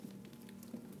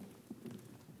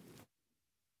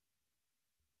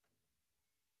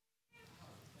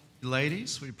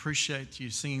Ladies, we appreciate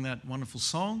you singing that wonderful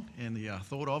song and the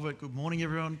thought of it. Good morning,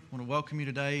 everyone. I want to welcome you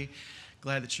today.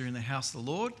 Glad that you're in the house of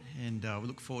the Lord, and we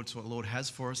look forward to what the Lord has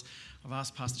for us. I've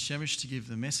asked Pastor Sehmish to give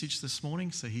the message this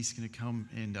morning, so he's going to come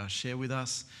and share with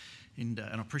us, and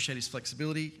I appreciate his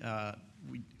flexibility.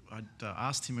 I'd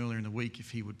asked him earlier in the week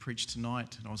if he would preach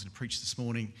tonight, and I was going to preach this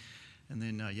morning, and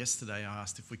then yesterday I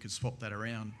asked if we could swap that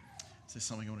around. Is there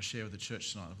something I want to share with the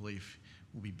church tonight? I believe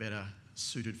will be better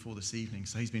suited for this evening.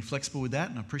 So he's been flexible with that,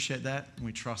 and I appreciate that, and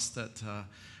we trust that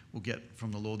we'll get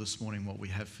from the Lord this morning what we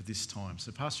have for this time.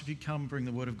 So Pastor, if you come bring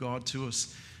the word of God to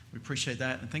us, we appreciate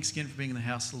that, and thanks again for being in the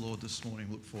house of the Lord this morning.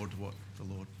 We look forward to what the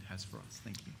Lord has for us.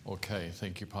 Thank you. Okay,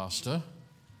 thank you, Pastor.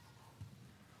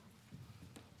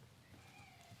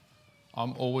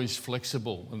 I'm always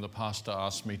flexible when the pastor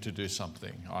asks me to do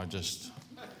something.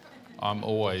 I'm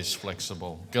always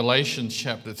flexible. Galatians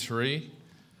chapter 3.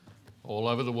 All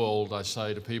over the world, I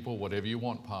say to people, whatever you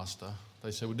want, Pastor. They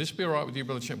say, would this be all right with you,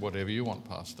 Brother Chip? Whatever you want,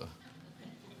 Pastor.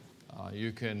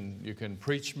 You can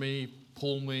preach me,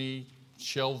 pull me,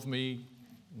 shelve me,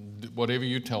 whatever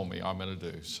you tell me I'm going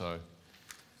to do. So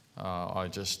I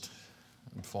just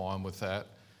am fine with that.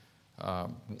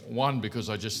 One, because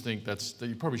I just think that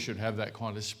you probably should have that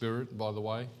kind of spirit, by the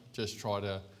way. Just try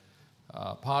to,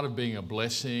 part of being a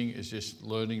blessing is just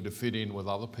learning to fit in with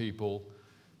other people.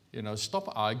 You know, stop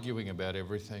arguing about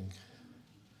everything.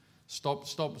 Stop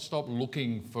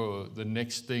looking for the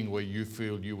next thing where you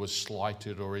feel you were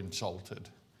slighted or insulted.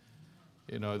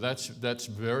 You know, that's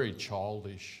very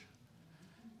childish.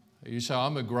 You say,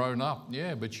 I'm a grown up.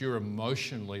 Yeah, but you're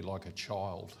emotionally like a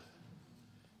child.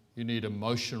 You need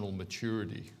emotional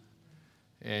maturity.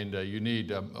 And you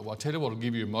need, I'll tell you what will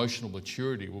give you emotional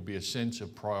maturity will be a sense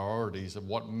of priorities of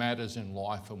what matters in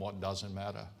life and what doesn't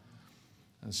matter.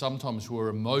 And sometimes we're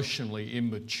emotionally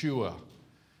immature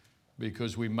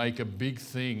because we make a big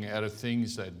thing out of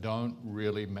things that don't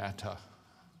really matter.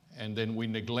 And then we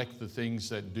neglect the things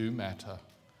that do matter.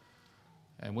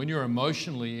 And when you're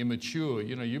emotionally immature,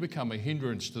 you know, you become a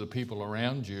hindrance to the people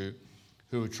around you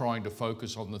who are trying to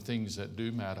focus on the things that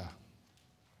do matter.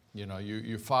 You know,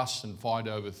 you fuss and fight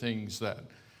over things that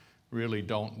really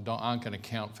aren't going to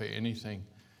count for anything.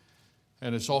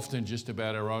 And it's often just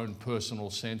about our own personal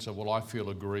sense of, well, I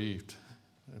feel aggrieved.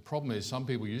 The problem is some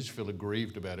people, you just feel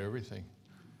aggrieved about everything.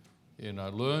 You know,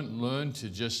 learn to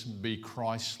just be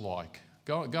Christ-like.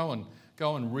 Go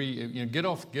and get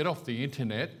off the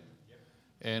internet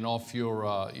and off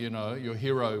your your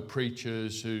hero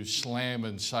preachers who slam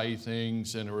and say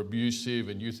things and are abusive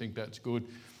and you think that's good.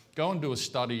 Go and do a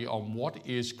study on what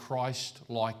is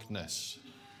Christ-likeness.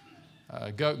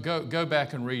 Go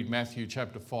back and read Matthew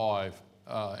chapter 5.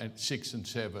 And 6 and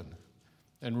 7,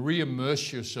 and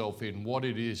re-immerse yourself in what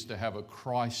it is to have a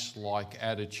Christ-like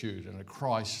attitude and a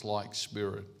Christ-like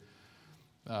spirit.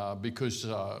 Because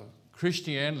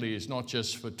Christianity is not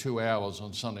just for 2 hours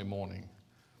on Sunday morning.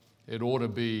 It ought to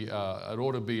be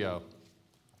a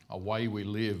way we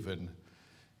live,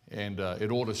 and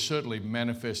it ought to certainly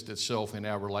manifest itself in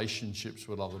our relationships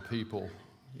with other people.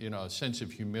 You know, a sense of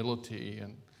humility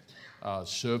and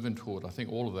servanthood. I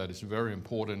think all of that is very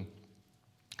important.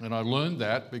 And I learned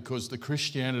that because the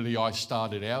Christianity I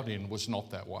started out in was not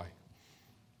that way.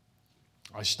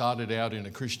 I started out in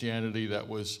a Christianity that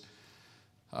was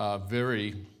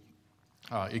very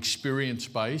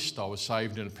experience-based. I was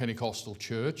saved in a Pentecostal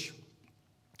church.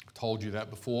 I've told you that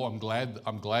before. I'm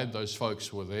glad those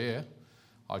folks were there.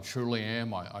 I truly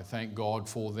am. I thank God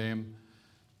for them.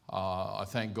 I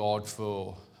thank God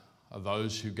for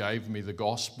those who gave me the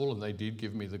gospel, and they did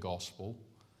give me the gospel.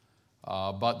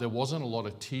 But there wasn't a lot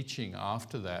of teaching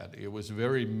after that. It was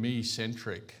very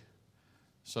me-centric.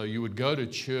 So you would go to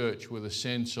church with a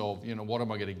sense of, you know, what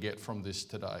am I going to get from this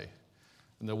today?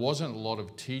 And there wasn't a lot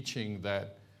of teaching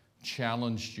that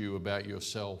challenged you about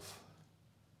yourself.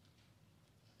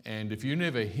 And if you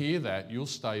never hear that, you'll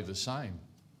stay the same.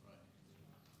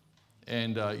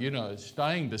 And,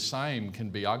 staying the same can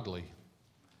be ugly.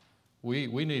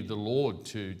 We need the Lord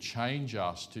to change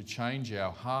us, to change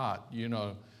our heart, you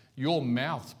know. Your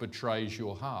mouth betrays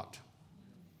your heart.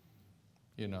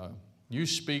 You know, you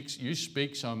speak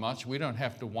so much, we don't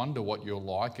have to wonder what you're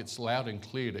like. It's loud and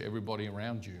clear to everybody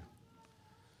around you.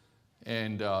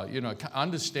 And,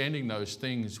 understanding those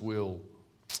things will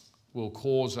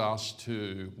cause us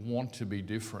to want to be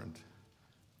different.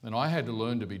 And I had to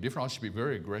learn to be different. I used to be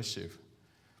very aggressive.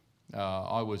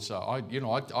 I'd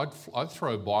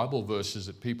throw Bible verses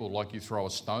at people like you throw a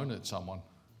stone at someone.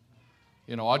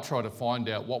 You know, I'd try to find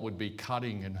out what would be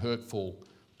cutting and hurtful,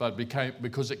 but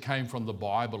because it came from the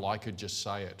Bible, I could just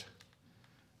say it.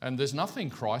 And there's nothing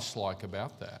Christ-like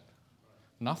about that.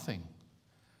 Nothing.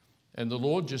 And the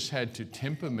Lord just had to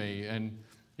temper me. And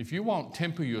if you won't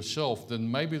temper yourself, then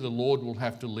maybe the Lord will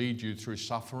have to lead you through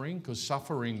suffering, because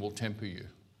suffering will temper you.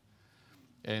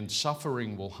 And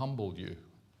suffering will humble you.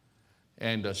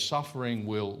 And suffering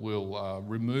will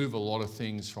remove a lot of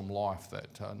things from life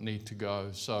that need to go.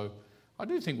 So I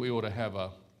do think we ought to have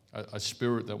a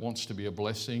spirit that wants to be a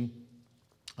blessing.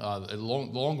 The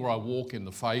longer I walk in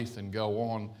the faith and go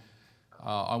on,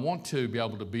 I want to be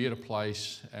able to be at a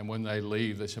place, and when they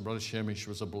leave, they say, Brother Sehmish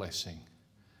was a blessing.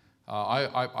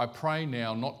 I pray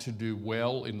now not to do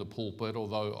well in the pulpit,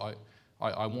 although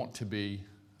I want to be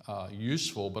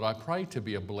useful, but I pray to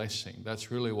be a blessing. That's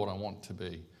really what I want to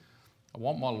be. I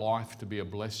want my life to be a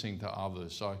blessing to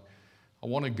others. I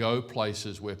want to go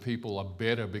places where people are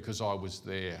better because I was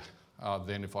there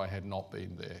than if I had not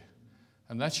been there.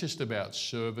 And that's just about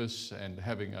service and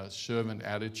having a servant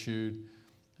attitude,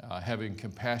 having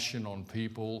compassion on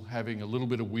people, having a little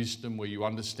bit of wisdom where you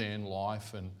understand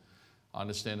life and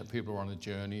understand that people are on a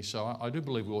journey. So I do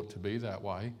believe we ought to be that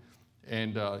way.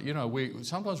 And,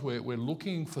 sometimes we're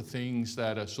looking for things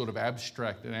that are sort of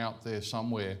abstract and out there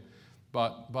somewhere.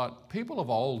 But people of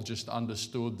old just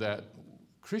understood that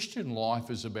Christian life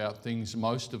is about things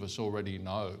most of us already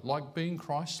know, like being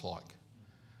Christ-like,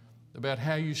 about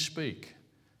how you speak,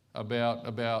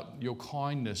 about your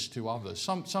kindness to others.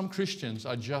 Some Christians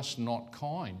are just not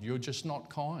kind. You're just not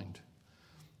kind.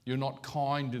 You're not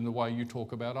kind in the way you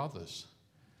talk about others.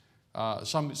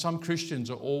 Some Christians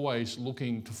are always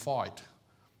looking to fight.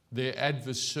 They're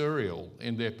adversarial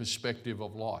in their perspective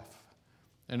of life.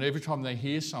 And every time they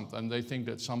hear something, they think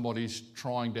that somebody's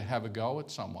trying to have a go at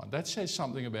someone. That says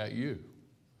something about you.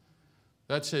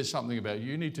 That says something about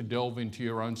you. You need to delve into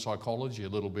your own psychology a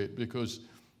little bit, because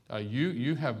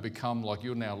you have become like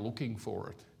you're now looking for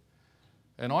it.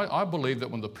 And I believe that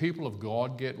when the people of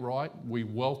God get right, we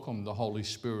welcome the Holy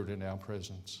Spirit in our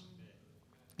presence.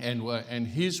 And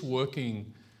His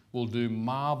working will do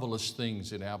marvelous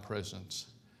things in our presence.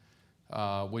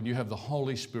 When you have the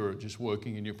Holy Spirit just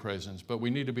working in your presence. But we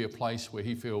need to be a place where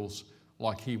He feels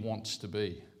like He wants to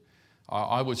be.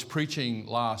 I was preaching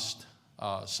last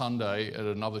Sunday at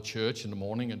another church in the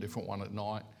morning, a different one at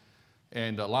night.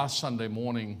 And last Sunday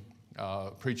morning,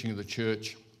 preaching at the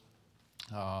church,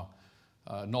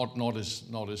 not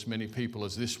as many people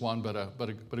as this one, but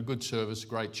a good service,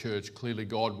 great church. Clearly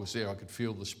God was there. I could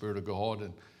feel the Spirit of God,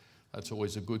 and that's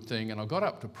always a good thing. And I got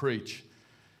up to preach.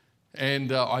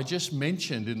 And I just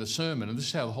mentioned in the sermon, and this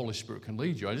is how the Holy Spirit can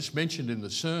lead you, I just mentioned in the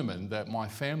sermon that my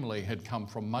family had come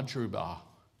from Mudgeeraba.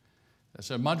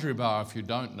 So Mudgeeraba, if you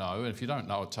don't know, and if you don't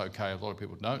know, it's okay, a lot of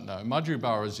people don't know,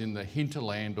 Mudgeeraba is in the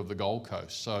hinterland of the Gold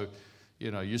Coast. So,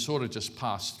 you sort of just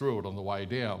pass through it on the way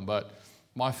down. But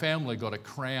my family got a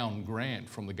Crown grant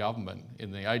from the government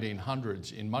in the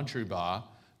 1800s in Mudgeeraba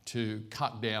to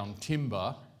cut down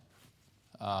timber.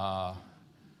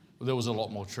 There was a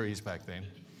lot more trees back then.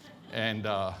 And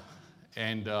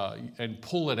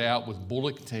pull it out with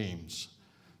bullock teams.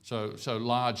 So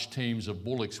large teams of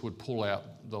bullocks would pull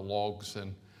out the logs.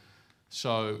 And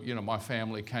so, my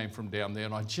family came from down there.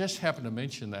 And I just happened to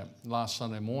mention that last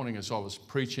Sunday morning as I was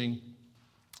preaching.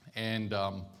 And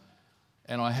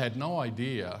I had no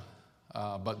idea,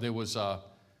 but there was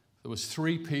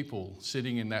 3 people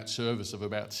sitting in that service of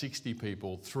about 60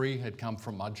 people. 3 had come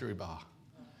from Mudgeeraba,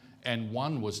 and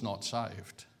 1 was not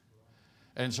saved.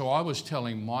 And so I was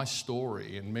telling my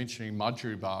story and mentioning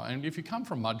Mudgeeraba. And if you come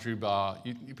from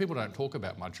Mudgeeraba, people don't talk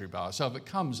about Mudgeeraba. So if it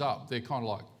comes up, they're kind of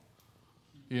like,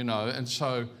 And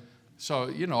so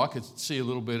I could see a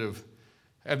little bit of,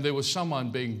 and there was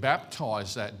someone being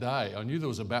baptised that day. I knew there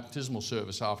was a baptismal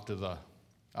service after the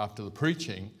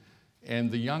preaching.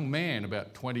 And the young man,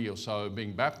 about 20 or so,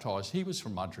 being baptised, he was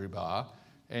from Mudgeeraba.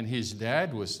 And his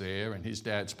dad was there, and his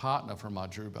dad's partner from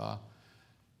Mudgeeraba.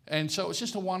 And so it was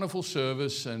just a wonderful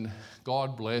service, and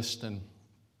God blessed, and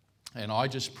I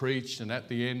just preached, and at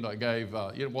the end I gave,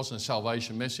 it wasn't a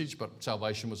salvation message, but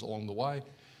salvation was along the way.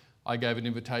 I gave an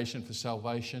invitation for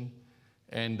salvation,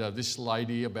 and this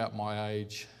lady about my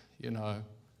age,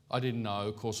 I didn't know,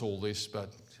 of course, all this,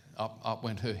 but up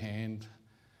went her hand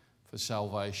for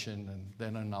salvation, and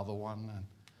then another one.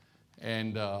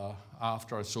 And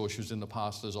after I saw she was in the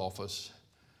pastor's office,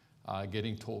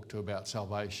 getting talked to about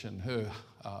salvation, her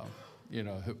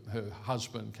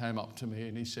husband came up to me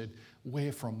and he said,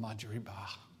 "We're from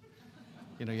Mudgeeraba."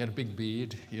 He had a big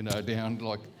beard, down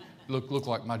like look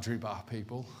like Mudgeeraba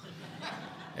people.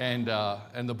 And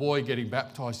the boy getting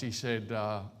baptised, he said,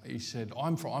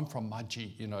 "I'm from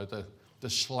Mudgee," the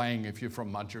slang if you're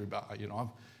from Mudgeeraba,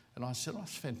 And I said, "Oh,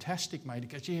 that's fantastic, mate." He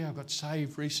goes, "Yeah, I got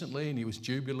saved recently," and he was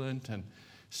jubilant and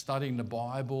studying the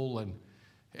Bible,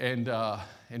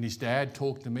 And his dad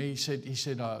talked to me. He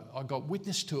said, I got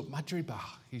witness to it, Madriba.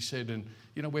 He said, and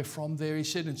we're from there. He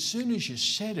said, and as soon as you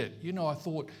said it, I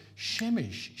thought,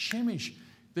 Sehmish.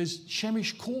 There's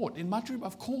Sehmish Court in Madriba.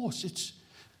 Of course, it's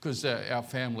because our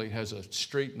family has a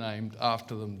street named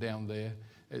after them down there,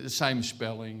 the same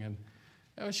spelling, and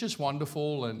it's just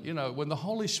wonderful. And when the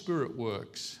Holy Spirit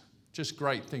works, just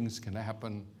great things can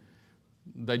happen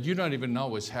that you don't even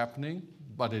know is happening,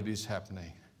 but it is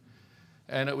happening.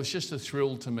 And it was just a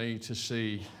thrill to me to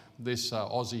see this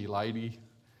Aussie lady,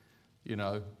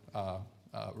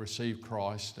 receive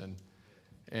Christ,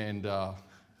 and her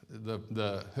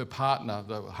partner,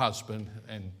 the husband,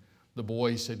 and the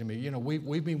boy said to me,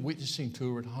 we've been witnessing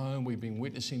to her at home, we've been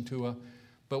witnessing to her,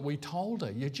 but we told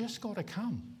her, you just got to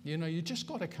come, you just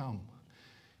got to come.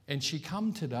 And she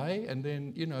come today, and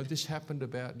then, this happened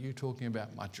about you talking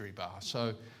about Madriba.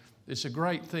 So it's a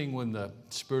great thing when the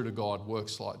Spirit of God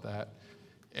works like that.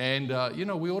 And,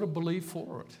 we ought to believe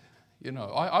for it.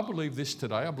 I believe this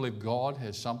today. I believe God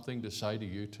has something to say to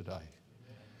you today.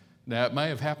 Now, it may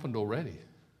have happened already.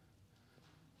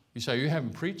 You say, you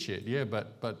haven't preached yet. Yeah,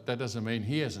 but that doesn't mean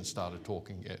he hasn't started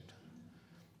talking yet.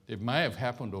 It may have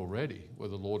happened already where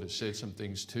the Lord has said some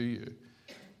things to you.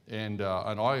 And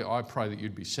I pray that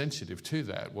you'd be sensitive to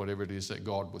that, whatever it is that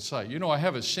God would say. I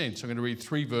have a sense. I'm going to read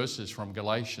 3 verses from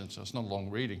Galatians, so it's not a long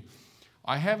reading.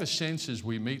 I have a sense as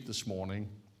we meet this morning,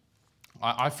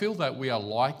 I feel that we are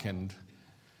likened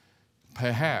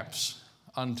perhaps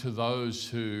unto those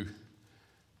who,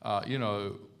 I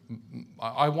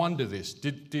wonder this,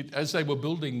 did as they were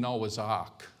building Noah's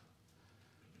Ark,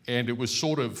 and it was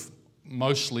sort of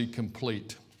mostly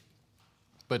complete,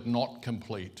 but not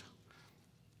complete,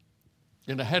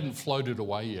 and it hadn't floated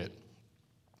away yet,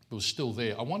 it was still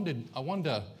there. I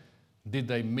wonder, did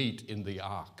they meet in the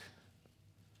ark?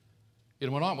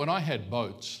 When I had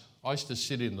boats, I used to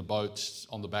sit in the boats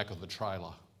on the back of the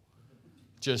trailer,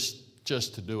 just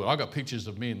to do it. I got pictures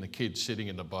of me and the kids sitting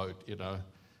in the boat,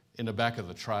 in the back of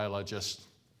the trailer, just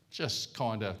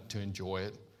kind of to enjoy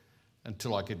it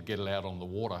until I could get it out on the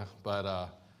water. But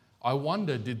I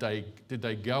wonder, did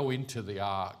they go into the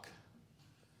ark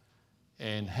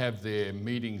and have their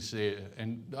meetings there?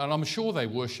 And I'm sure they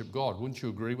worship God. Wouldn't you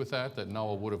agree with that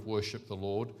Noah would have worshipped the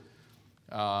Lord?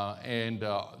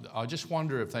 I just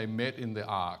wonder if they met in the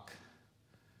ark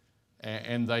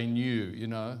and they knew,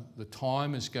 the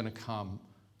time is going to come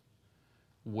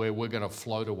where we're going to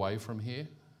float away from here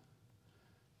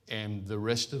and the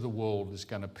rest of the world is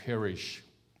going to perish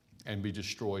and be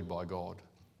destroyed by God.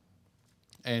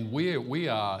 And we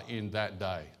are in that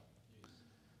day.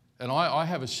 And I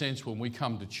have a sense when we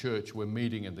come to church, we're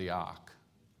meeting in the ark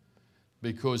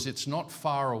because it's not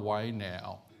far away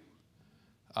now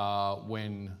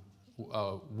when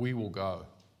we will go.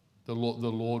 The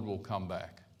Lord will come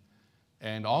back.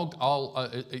 And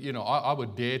I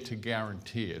would dare to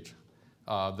guarantee it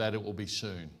that it will be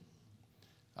soon.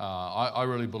 I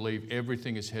really believe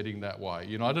everything is heading that way.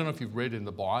 I don't know if you've read in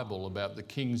the Bible about the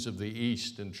kings of the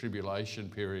East and tribulation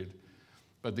period,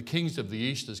 but the kings of the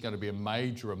East is going to be a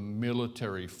major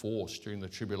military force during the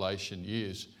tribulation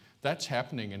years. That's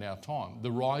happening in our time.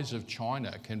 The rise of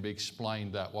China can be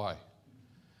explained that way.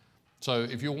 So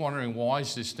if you're wondering why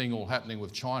is this thing all happening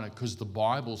with China, because the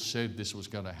Bible said this was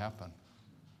going to happen.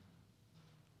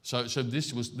 So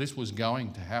this was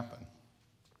going to happen.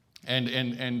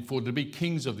 And for to be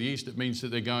kings of the East, it means that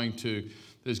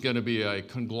there's going to be a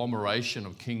conglomeration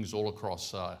of kings all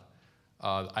across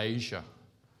Asia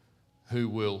who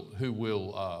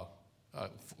will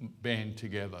band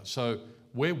together. So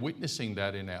we're witnessing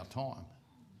that in our time.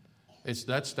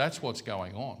 That's what's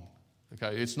going on.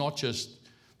 Okay, this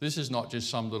is not just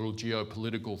some little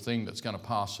geopolitical thing that's going to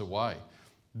pass away.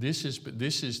 This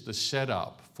is the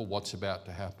setup for what's about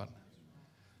to happen.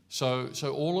 So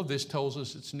all of this tells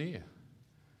us it's near.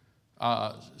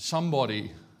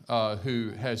 Somebody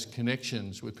who has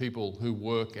connections with people who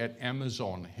work at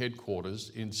Amazon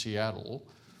headquarters in Seattle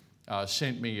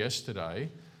sent me yesterday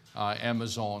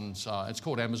Amazon's, it's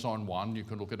called Amazon One, you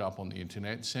can look it up on the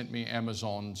internet, sent me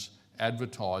Amazon's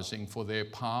advertising for their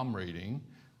palm reading,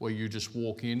 where you just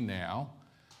walk in now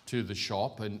to the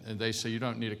shop and they say you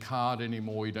don't need a card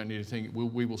anymore, you don't need anything,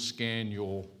 we will scan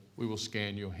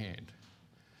your hand.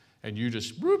 And you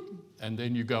just, whoop, and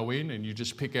then you go in and you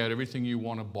just pick out everything you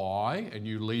want to buy and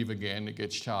you leave again, it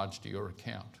gets charged to your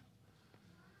account.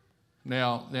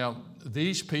 Now,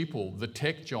 these people, the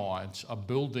tech giants, are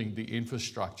building the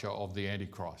infrastructure of the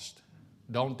Antichrist.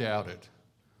 Don't doubt it.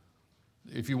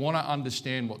 If you want to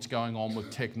understand what's going on with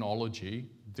technology,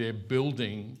 they're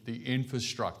building the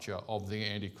infrastructure of the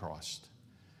Antichrist.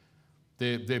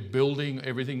 They're building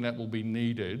everything that will be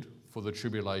needed for the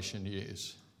tribulation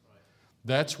years.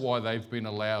 That's why they've been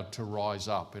allowed to rise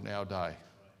up in our day.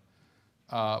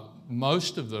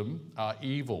 Most of them are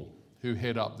evil who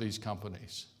head up these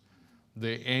companies.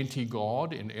 They're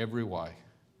anti-God in every way.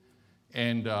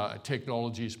 And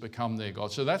technology has become their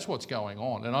God. So that's what's going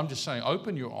on. And I'm just saying,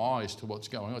 open your eyes to what's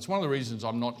going on. It's one of the reasons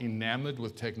I'm not enamored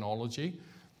with technology,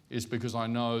 is because I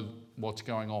know what's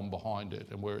going on behind it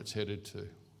and where it's headed to.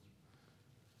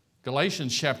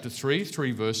 Galatians chapter 3,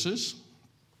 3 verses.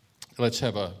 Let's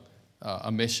have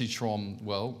a message from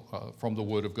the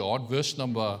Word of God. Verse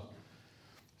number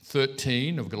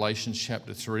 13 of Galatians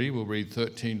chapter 3. We'll read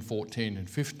 13, 14 and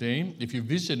 15. If you're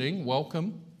visiting,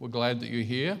 welcome. We're glad that you're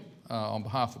here. On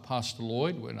behalf of Pastor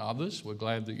Lloyd and others, we're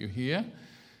glad that you're here.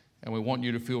 And we want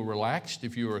you to feel relaxed.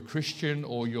 If you're a Christian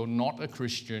or you're not a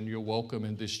Christian, you're welcome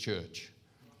in this church.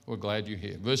 We're glad you're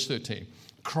here. Verse 13.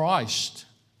 Christ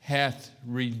hath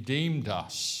redeemed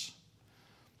us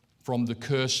from the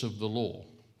curse of the law,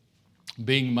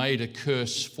 being made a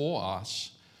curse for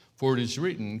us. For it is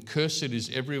written, cursed is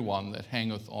everyone that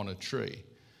hangeth on a tree,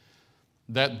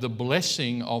 that the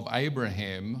blessing of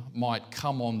Abraham might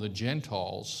come on the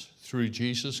Gentiles through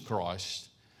Jesus Christ,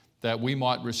 that we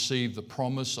might receive the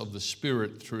promise of the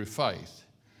Spirit through faith.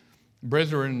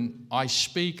 Brethren, I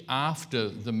speak after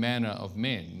the manner of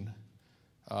men,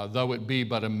 though it be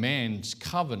but a man's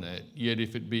covenant, yet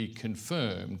if it be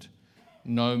confirmed,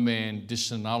 no man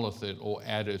disannulleth it or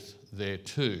addeth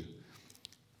thereto.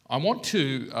 I want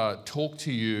to talk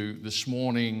to you this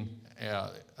morning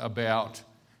about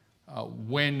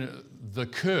when the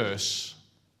curse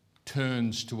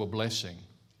turns to a blessing.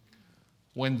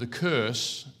 When the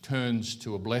curse turns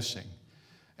to a blessing.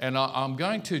 And I'm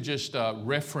going to just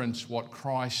reference what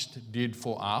Christ did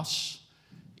for us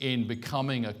in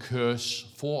becoming a curse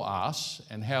for us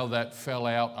and how that fell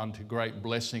out unto great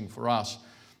blessing for us.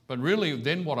 But really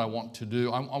then what I want to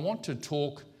do, I want to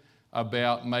talk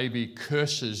about maybe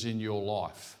curses in your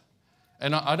life.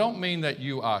 And I don't mean that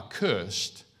you are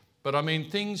cursed, but I mean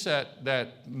things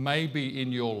that may be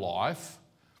in your life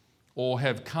or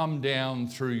have come down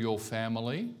through your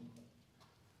family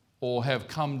or have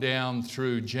come down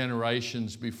through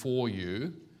generations before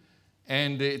you.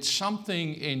 And it's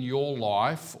something in your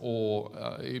life, or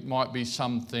it might be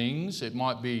some things, it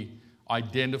might be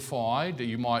identified.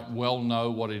 You might well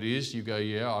know what it is. You go,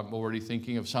 yeah, I'm already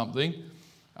thinking of something.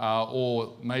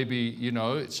 Or maybe,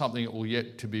 it's something that will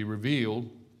yet to be revealed.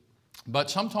 But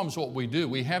sometimes what we do,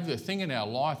 we have the thing in our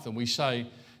life and we say,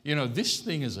 this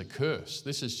thing is a curse.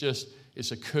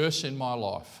 It's a curse in my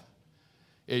life.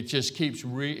 It just keeps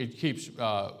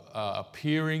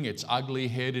appearing, its ugly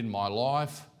head in my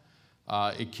life.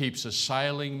 It keeps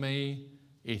assailing me.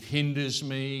 It hinders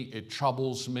me. It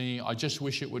troubles me. I just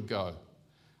wish it would go.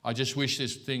 I just wish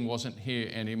this thing wasn't here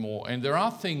anymore. And there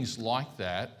are things like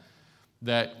that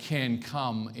can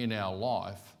come in our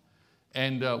life.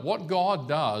 And what God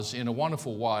does in a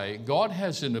wonderful way, God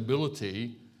has an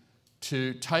ability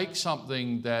to take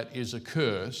something that is a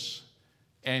curse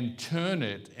and turn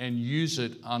it and use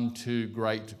it unto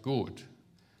great good.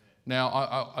 Now,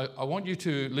 I want you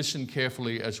to listen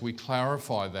carefully as we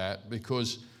clarify that,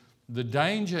 because the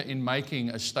danger in making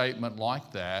a statement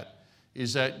like that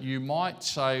is that you might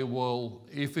say, well,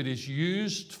 if it is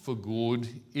used for good,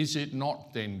 is it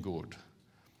not then good?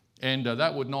 And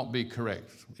that would not be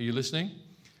correct. Are you listening?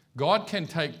 God can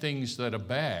take things that are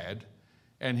bad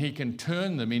and he can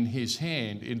turn them in his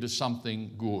hand into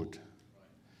something good.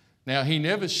 Now, he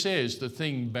never says the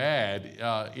thing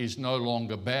bad is no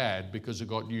longer bad because it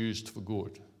got used for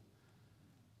good.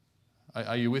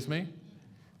 Are you with me?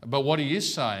 But what he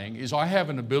is saying is, I have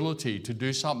an ability to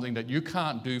do something that you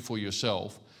can't do for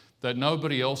yourself, that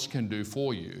nobody else can do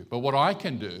for you. But what I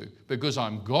can do, because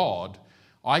I'm God,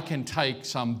 I can take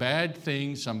some bad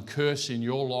thing, some curse in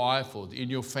your life or in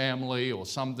your family or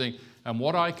something, and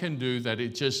what I can do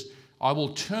I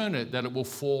will turn it that it will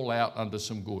fall out under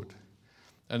some good.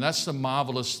 And that's the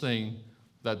marvelous thing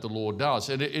that the Lord does.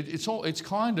 And it's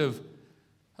kind of,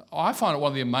 I find it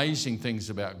one of the amazing things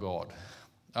about God.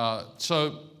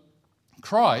 So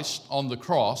Christ on the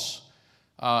cross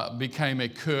became a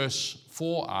curse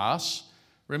for us.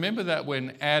 Remember that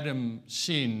when Adam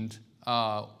sinned,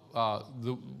 the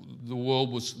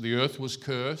earth was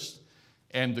cursed,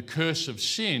 and the curse of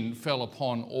sin fell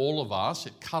upon all of us.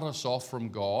 It cut us off from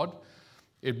God.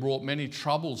 It brought many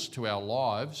troubles to our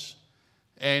lives.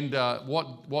 And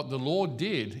what the Lord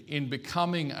did in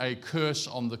becoming a curse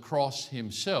on the cross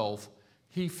himself,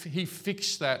 he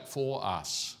fixed that for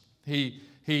us.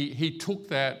 He took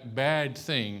that bad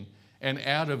thing and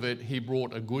out of it he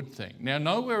brought a good thing. Now,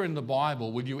 nowhere in the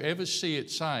Bible would you ever see it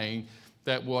saying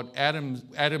that what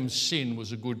Adam's sin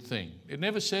was a good thing. It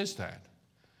never says that.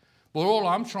 But all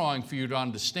I'm trying for you to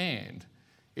understand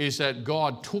is that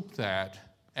God took that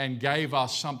and gave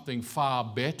us something far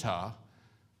better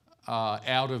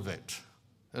out of it.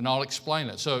 And I'll explain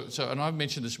it. So, and I've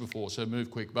mentioned this before, so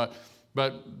move quick. But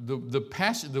the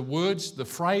passage, the words, the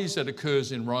phrase that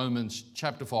occurs in Romans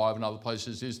chapter 5 and other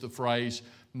places is the phrase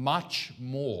much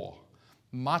more,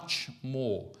 much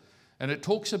more. And it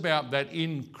talks about that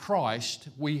in Christ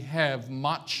we have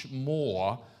much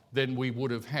more than we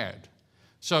would have had.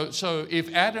 So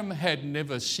if Adam had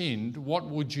never sinned, what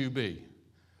would you be?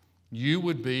 You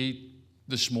would be,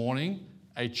 this morning,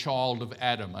 a child of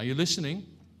Adam. Are you listening?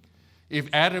 If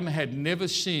Adam had never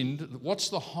sinned, what's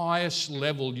the highest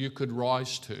level you could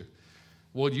rise to?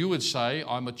 Well, you would say,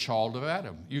 I'm a child of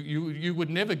Adam. You would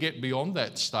never get beyond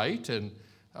that state, and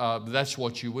that's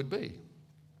what you would be.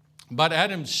 But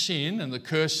Adam's sin and the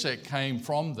curse that came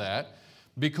from that,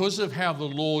 because of how the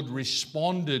Lord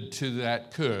responded to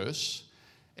that curse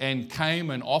and came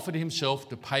and offered himself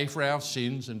to pay for our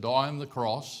sins and die on the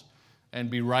cross and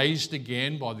be raised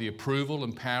again by the approval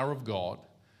and power of God,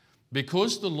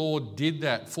 because the Lord did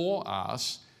that for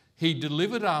us, he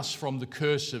delivered us from the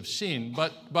curse of sin.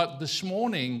 But this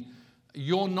morning,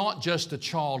 you're not just a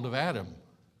child of Adam.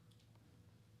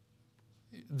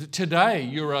 Today,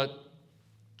 you're a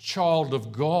child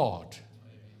of God.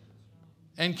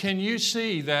 And can you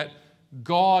see that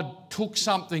God took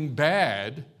something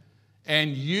bad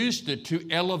and used it to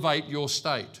elevate your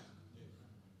state?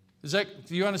 Do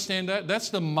you understand that? That's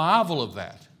the marvel of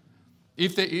that.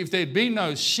 If there'd been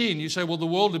no sin, you say, well, the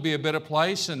world would be a better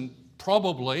place, and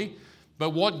probably,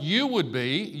 but what you would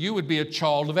be a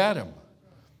child of Adam.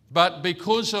 But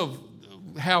because of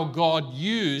how God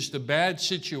used a bad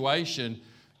situation,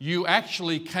 you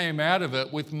actually came out of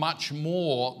it with much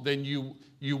more than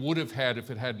you would have had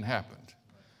if it hadn't happened.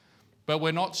 But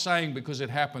we're not saying because it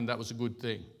happened that was a good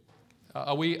thing.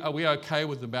 Are we okay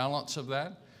with the balance of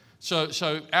that?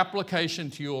 So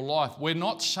application to your life. We're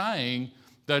not saying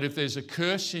that if there's a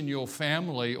curse in your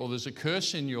family or there's a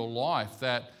curse in your life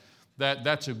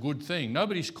that's a good thing.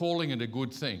 Nobody's calling it a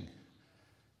good thing.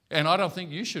 And I don't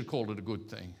think you should call it a good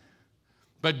thing.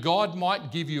 But God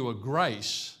might give you a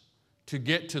grace to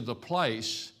get to the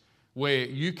place where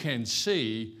you can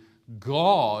see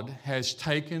God has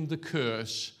taken the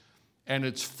curse and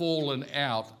it's fallen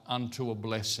out unto a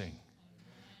blessing.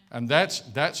 And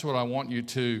that's what I want you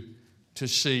to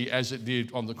see as it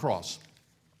did on the cross.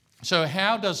 So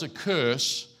how does a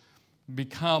curse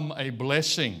become a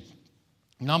blessing?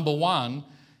 Number one,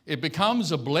 it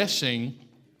becomes a blessing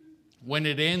when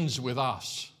it ends with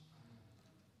us.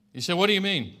 You say, what do you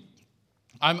mean?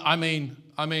 I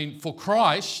mean, for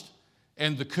Christ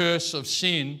and the curse of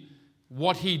sin,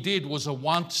 what he did was a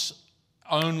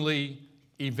once-only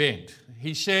event.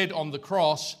 He said on the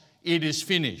cross, it is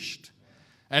finished,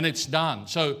 and it's done.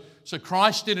 So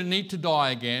Christ didn't need to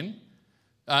die again.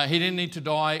 He didn't need to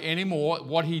die anymore.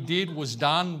 What he did was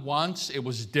done once. It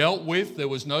was dealt with. There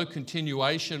was no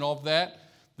continuation of that.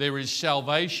 There is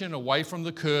salvation away from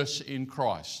the curse in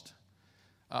Christ.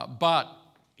 But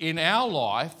in our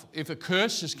life, if a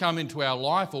curse has come into our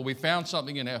life or we found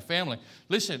something in our family,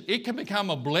 listen, it can become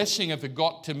a blessing if it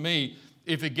got to me,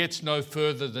 if it gets no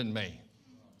further than me.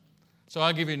 So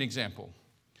I'll give you an example.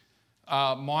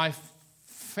 My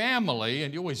family,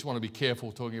 and you always want to be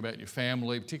careful talking about your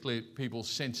family, particularly people's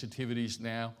sensitivities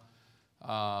now.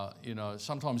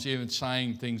 Sometimes even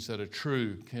saying things that are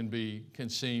true can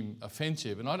seem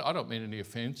offensive, and I don't mean any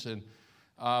offense.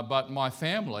 But my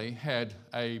family had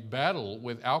a battle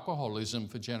with alcoholism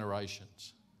for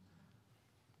generations.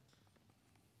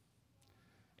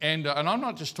 And I'm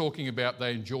not just talking about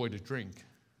they enjoyed a drink.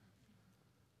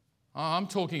 I'm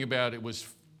talking about it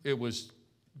was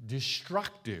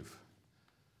destructive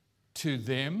to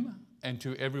them and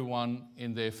to everyone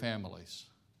in their families.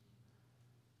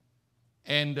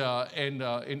 And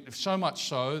so much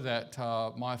so that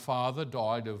my father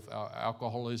died of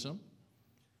alcoholism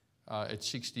at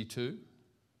 62.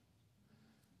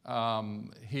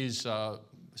 His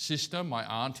sister, my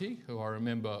auntie, who I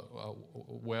remember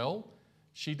well,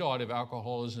 she died of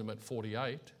alcoholism at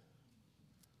 48.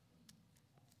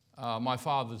 My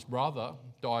father's brother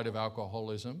died of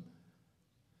alcoholism.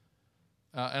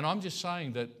 And I'm just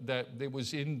saying that it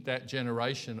was in that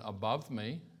generation above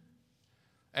me,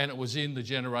 and it was in the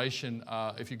generation,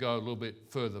 if you go a little bit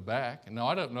further back. Now,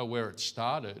 I don't know where it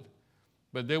started,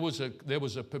 but there was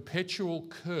a perpetual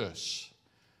curse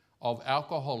of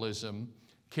alcoholism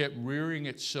kept rearing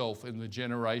itself in the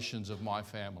generations of my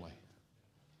family.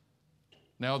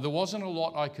 Now, there wasn't a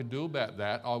lot I could do about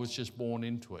that. I was just born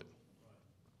into it.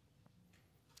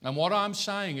 And what I'm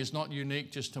saying is not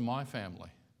unique just to my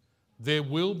family. There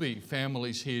will be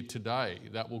families here today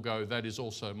that will go, that is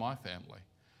also my family.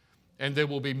 And there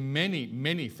will be many,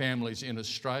 many families in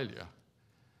Australia,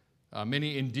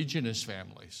 many Indigenous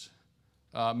families,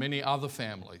 many other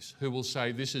families who will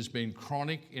say this has been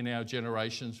chronic in our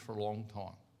generations for a long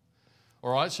time.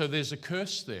 All right, so there's a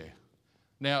curse there.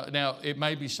 Now it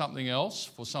may be something else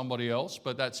for somebody else,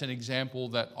 but that's an example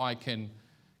that I can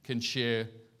share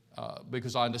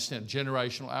because I understand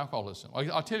generational alcoholism.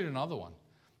 I'll tell you another one.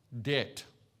 Debt.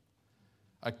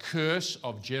 A curse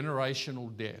of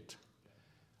generational debt.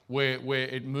 Where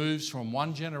it moves from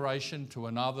one generation to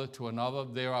another to another.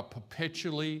 They are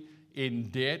perpetually in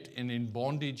debt and in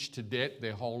bondage to debt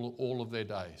all of their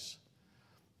days.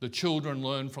 The children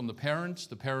learn from the parents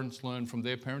learn from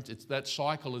their parents. That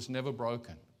cycle is never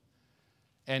broken.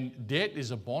 And debt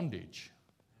is a bondage.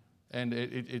 And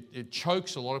it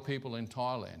chokes a lot of people in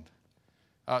Thailand.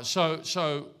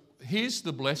 So here's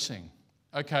the blessing.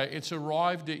 Okay, it's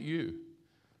arrived at you.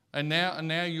 And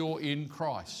now you're in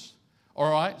Christ. All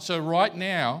right, so right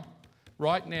now,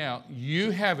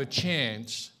 you have a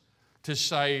chance to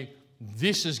say,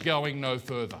 this is going no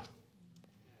further.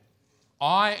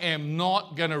 I am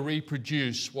not going to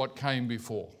reproduce what came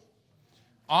before.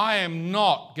 I am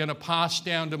not going to pass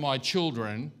down to my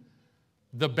children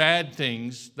the bad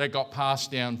things that got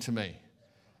passed down to me.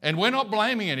 And we're not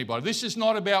blaming anybody. This is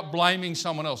not about blaming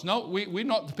someone else. No, we're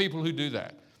not the people who do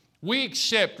that. We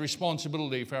accept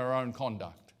responsibility for our own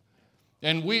conduct.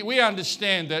 And we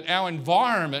understand that our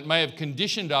environment may have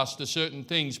conditioned us to certain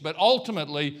things, but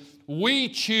ultimately we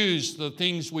choose the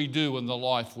things we do and the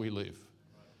life we live.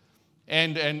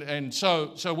 And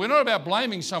so we're not about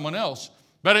blaming someone else,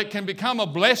 but it can become a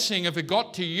blessing if it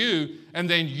got to you and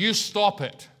then you stop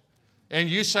it. And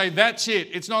you say, that's it.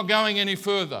 It's not going any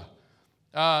further.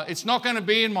 It's not going to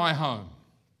be in my home.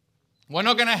 We're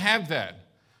not going to have that.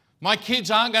 My kids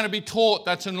aren't going to be taught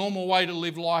that's a normal way to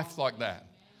live life like that.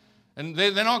 And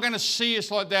they're not going to see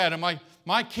us like that. And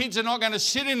my kids are not going to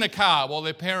sit in the car while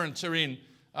their parents are in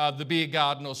the beer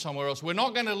garden or somewhere else. We're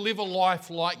not going to live a life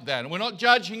like that. And we're not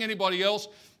judging anybody else,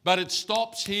 but it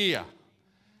stops here.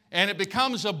 And it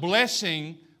becomes a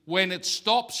blessing when it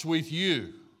stops with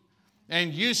you.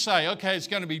 And you say, okay, it's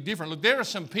going to be different. Look, there are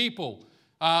some people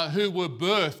who were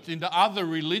birthed into other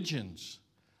religions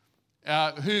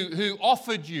who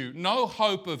offered you no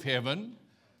hope of heaven,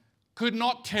 could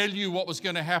not tell you what was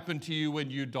going to happen to you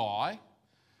when you die,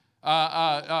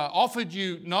 offered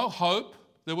you no hope,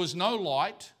 there was no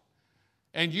light,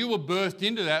 and you were birthed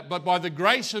into that. But by the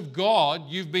grace of God,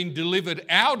 you've been delivered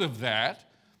out of that.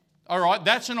 All right,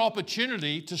 that's an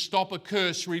opportunity to stop a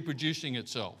curse reproducing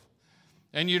itself.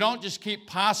 And you don't just keep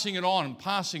passing it on and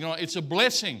passing it on. It's a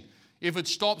blessing if it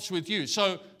stops with you.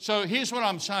 So here's what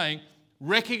I'm saying.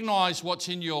 Recognize what's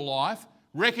in your life,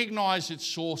 recognize its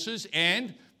sources,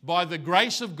 and by the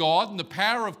grace of God and the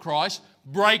power of Christ,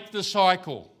 break the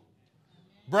cycle.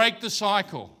 Break the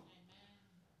cycle.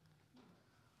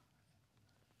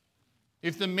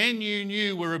 If the men you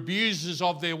knew were abusers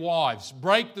of their wives,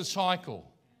 break the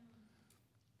cycle.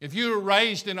 If you were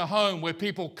raised in a home where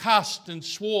people cussed and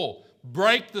swore,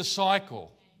 break the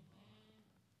cycle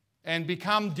and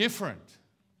become different.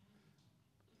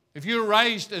 If you were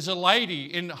raised as a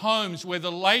lady in homes where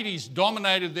the ladies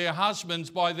dominated their husbands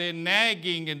by their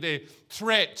nagging and their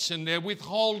threats and their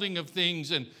withholding of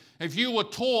things, and if you were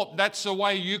taught that's the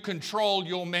way you control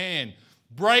your man,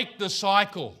 break the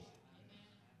cycle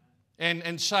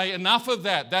and say, enough of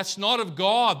that. That's not of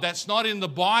God. That's not in the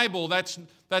Bible. That's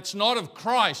not of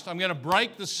Christ. I'm going to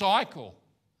break the cycle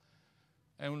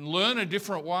and learn a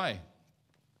different way.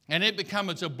 And it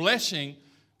becomes a blessing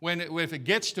if it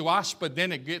gets to us, but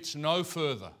then it gets no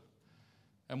further.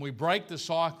 And we break the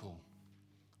cycle.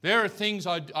 There are things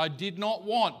I did not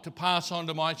want to pass on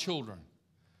to my children.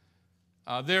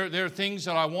 There are things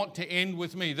that I want to end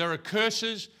with me. There are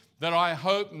curses that I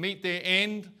hope meet their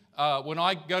end when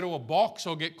I go to a box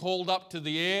or get called up to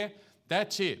the air.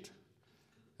 That's it.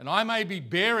 And I may be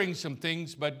bearing some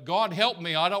things, but God help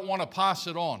me, I don't want to pass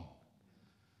it on.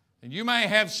 And you may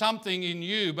have something in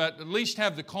you, but at least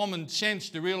have the common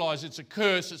sense to realize it's a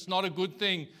curse, it's not a good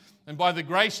thing. And by the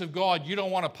grace of God, you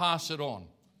don't want to pass it on.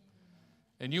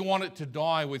 And you want it to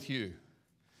die with you.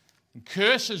 And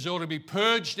curses ought to be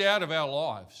purged out of our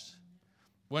lives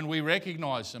when we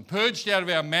recognize them. Purged out of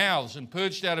our mouths and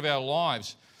purged out of our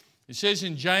lives. It says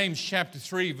in James chapter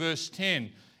 3, verse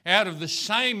 10, out of the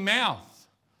same mouth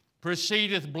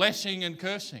proceedeth blessing and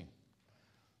cursing.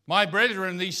 My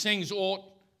brethren, these things ought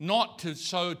not to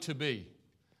so to be.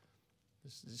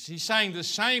 He's saying the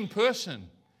same person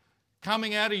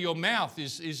coming out of your mouth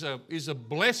is a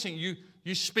blessing.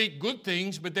 You speak good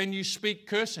things, but then you speak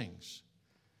cursings.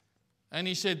 And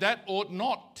he said that ought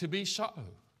not to be so.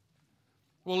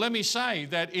 Well, let me say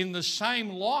that in the same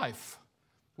life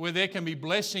where there can be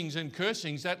blessings and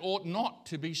cursings, that ought not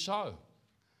to be so.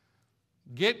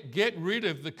 Get rid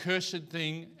of the cursed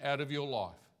thing out of your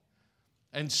life.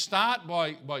 And start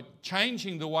by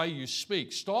changing the way you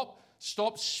speak.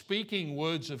 Stop speaking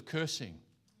words of cursing.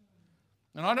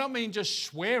 And I don't mean just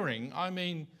swearing. I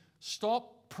mean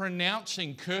stop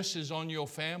pronouncing curses on your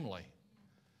family.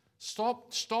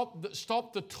 Stop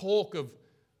the talk of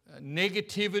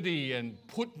negativity and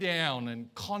put down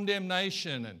and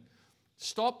condemnation, and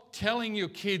stop telling your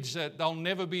kids that they'll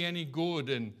never be any good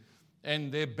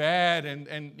and they're bad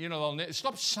and you know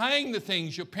stop saying the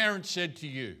things your parents said to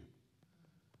you.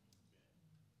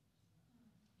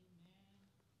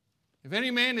 If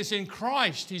any man is in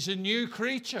Christ, he's a new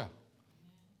creature.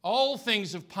 All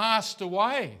things have passed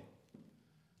away.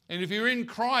 And if you're in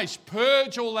Christ,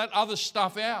 purge all that other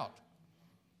stuff out.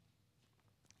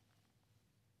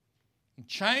 And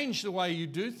change the way you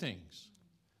do things.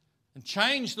 And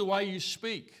change the way you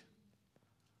speak.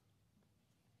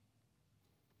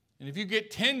 And if you get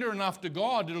tender enough to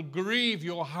God, it'll grieve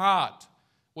your heart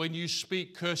when you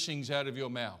speak cursings out of your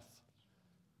mouth.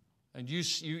 And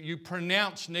you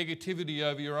pronounce negativity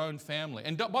over your own family.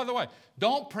 And by the way,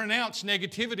 don't pronounce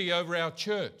negativity over our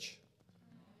church.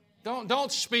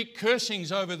 Don't speak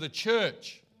cursings over the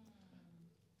church.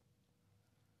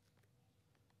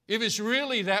 If it's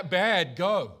really that bad,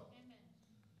 go.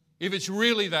 If it's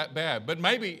really that bad. But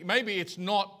maybe it's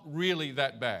not really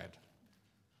that bad.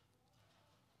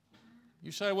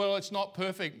 You say, well, it's not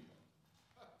perfect.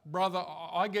 Brother,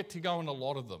 I get to go in a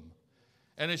lot of them.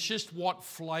 And it's just what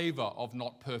flavor of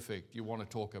not perfect you want to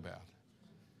talk about.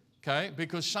 Okay?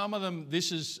 Because some of them,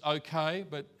 this is okay,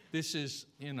 but this is,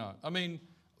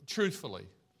 truthfully,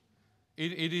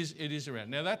 it is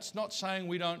around. Now, that's not saying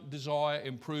we don't desire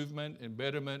improvement and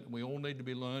betterment. We all need to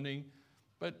be learning.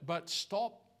 But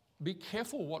stop, be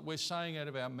careful what we're saying out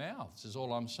of our mouths is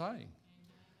all I'm saying.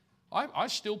 I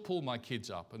still pull my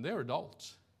kids up, and they're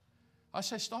adults. I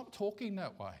say, stop talking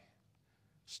that way.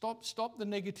 Stop the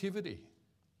negativity.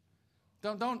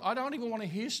 I don't even want to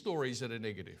hear stories that are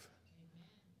negative.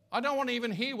 I don't want to even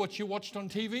hear what you watched on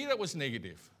TV that was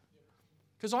negative.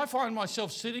 Because I find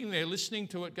myself sitting there listening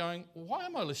to it going, why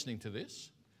am I listening to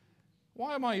this?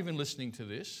 Why am I even listening to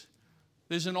this?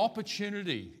 There's an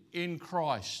opportunity in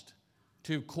Christ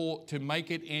to make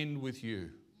it end with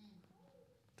you.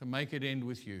 To make it end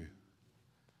with you.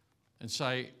 And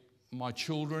say, my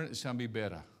children, it's going to be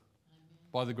better.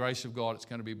 By the grace of God, it's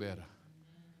going to be better.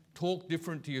 Talk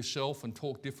different to yourself and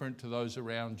talk different to those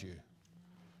around you.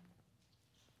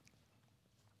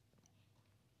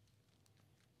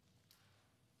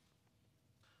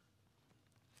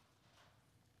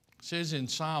 It says in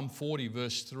Psalm 40,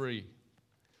 verse 3,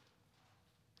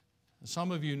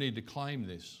 some of you need to claim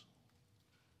this.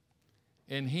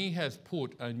 And he hath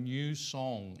put a new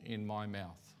song in my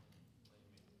mouth.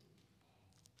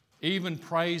 Even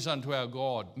praise unto our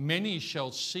God. Many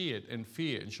shall see it and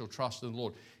fear and shall trust in the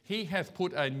Lord. He hath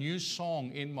put a new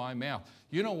song in my mouth.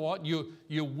 You know what?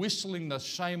 You're whistling the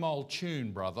same old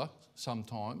tune, brother,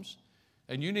 sometimes.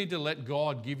 And you need to let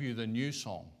God give you the new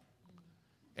song.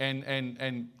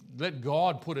 And let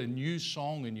God put a new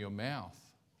song in your mouth.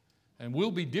 And we'll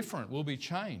be different. We'll be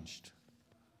changed.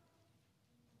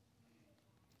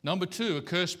 Number 2, a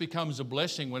curse becomes a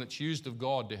blessing when it's used of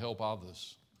God to help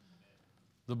others.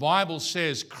 The Bible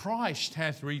says Christ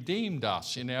hath redeemed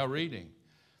us in our reading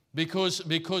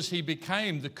because he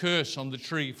became the curse on the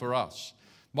tree for us.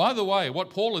 By the way, what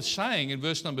Paul is saying in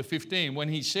verse number 15 when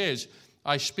he says,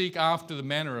 I speak after the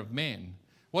manner of men,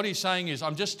 what he's saying is,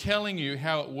 I'm just telling you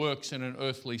how it works in an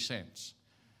earthly sense.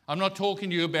 I'm not talking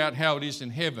to you about how it is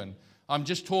in heaven. I'm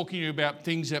just talking to you about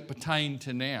things that pertain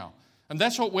to now. And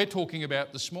that's what we're talking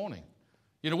about this morning.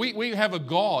 We have a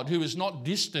God who is not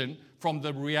distant from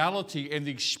the reality and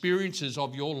the experiences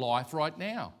of your life right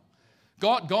now.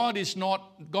 God is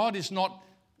not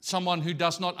someone who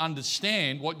does not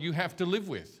understand what you have to live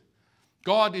with.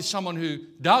 God is someone who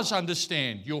does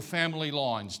understand your family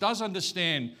lines, does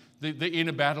understand the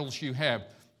inner battles you have,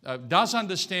 does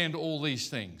understand all these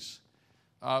things.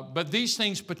 But these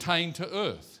things pertain to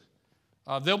earth.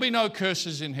 There'll be no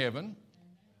curses in heaven.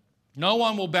 No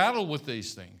one will battle with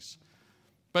these things.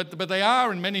 But they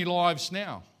are in many lives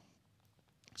now.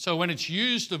 So when it's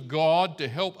used of God to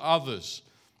help others,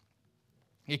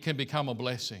 it can become a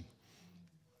blessing.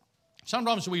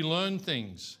 Sometimes we learn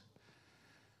things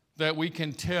that we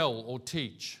can tell or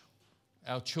teach.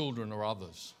 our children or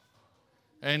others.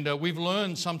 And we've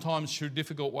learned sometimes through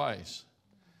difficult ways.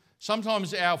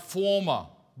 Sometimes our former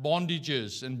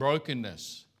bondages and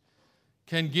brokenness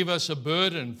can give us a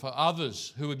burden for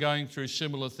others who are going through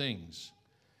similar things.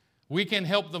 We can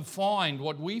help them find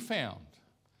what we found,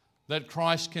 that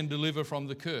Christ can deliver from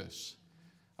the curse.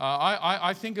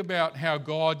 I think about how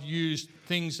God used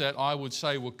things that I would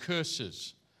say were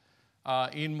curses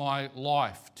in my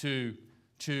life to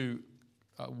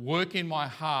work in my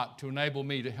heart to enable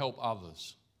me to help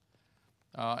others.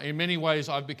 In many ways,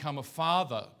 I've become a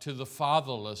father to the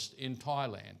fatherless in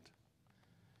Thailand.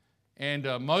 And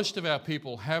most of our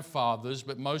people have fathers,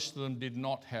 but most of them did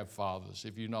not have fathers,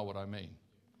 if you know what I mean.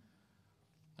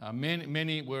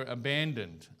 Many were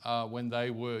abandoned when they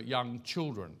were young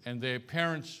children, and their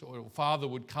parents or father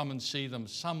would come and see them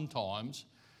sometimes,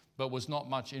 but was not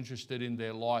much interested in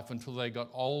their life until they got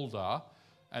older,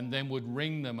 and then would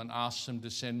ring them and ask them to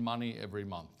send money every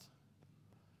month.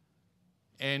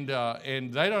 And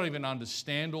they don't even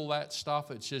understand all that stuff.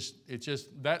 It's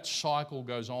just that cycle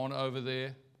goes on over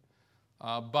there.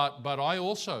 But I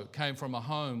also came from a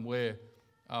home where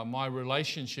my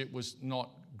relationship was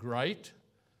not great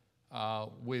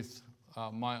with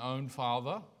my own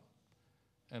father,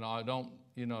 and I don't,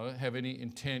 have any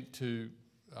intent to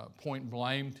point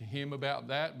blame to him about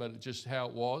that, but it's just how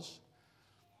it was.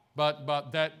 But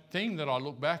that thing that I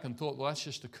look back and thought, well, that's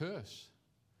just a curse.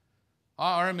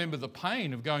 I remember the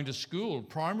pain of going to school,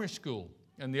 primary school,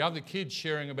 and the other kids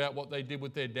sharing about what they did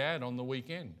with their dad on the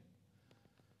weekend.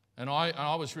 And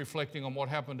I was reflecting on what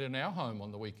happened in our home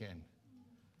on the weekend.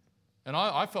 And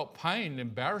I felt pain and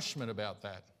embarrassment about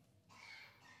that.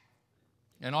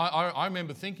 And I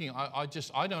remember thinking,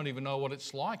 I don't even know what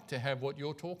it's like to have what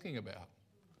you're talking about.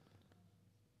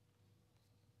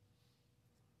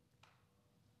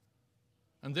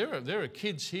 And there are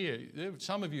kids here,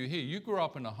 some of you here, you grew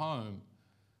up in a home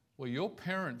where your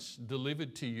parents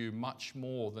delivered to you much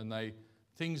more than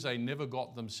things they never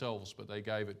got themselves, but they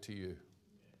gave it to you.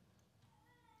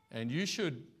 And you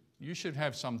should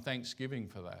have some thanksgiving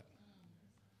for that.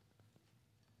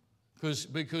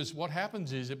 Because what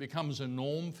happens is it becomes a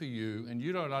norm for you, and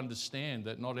you don't understand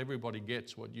that not everybody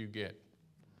gets what you get.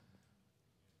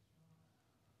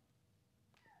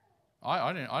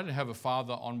 I didn't have a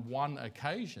father on one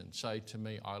occasion say to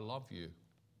me, "I love you."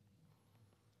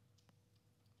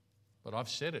 But I've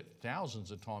said it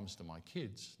thousands of times to my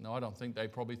kids. Now, I don't think they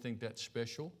probably think that's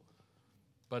special,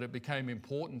 but it became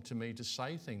important to me to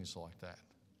say things like that.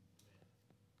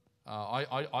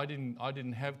 I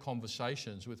didn't have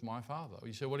conversations with my father.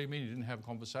 You say, what do you mean you didn't have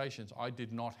conversations? I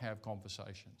did not have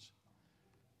conversations.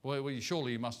 Well,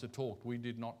 surely you must have talked. We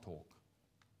did not talk.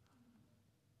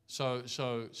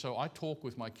 So I talk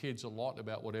with my kids a lot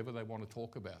about whatever they want to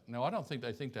talk about. Now, I don't think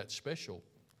they think that's special,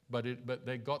 but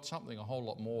they got something a whole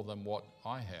lot more than what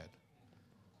I had.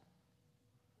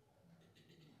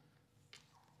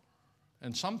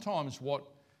 And sometimes what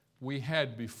we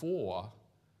had before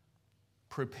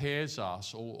prepares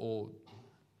us or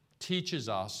teaches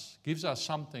us, gives us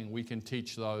something we can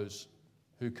teach those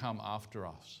who come after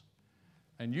us.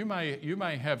 And you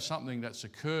may have something that's a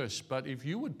curse, but if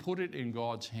you would put it in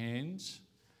God's hands,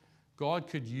 God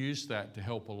could use that to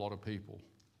help a lot of people.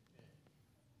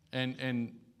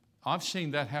 And I've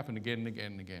seen that happen again and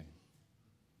again and again.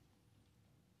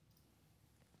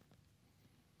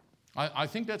 I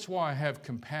think that's why I have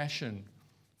compassion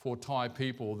for Thai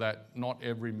people that not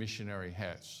every missionary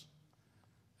has.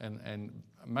 And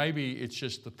maybe it's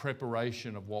just the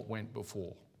preparation of what went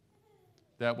before.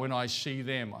 That when I see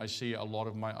them, I see a lot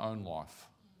of my own life.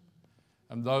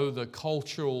 And though the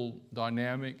cultural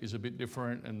dynamic is a bit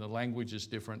different and the language is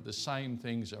different, the same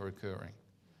things are occurring.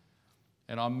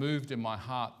 And I'm moved in my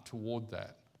heart toward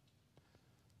that.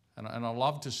 And I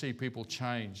love to see people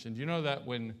change. And you know that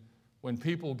when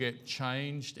people get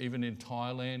changed, even in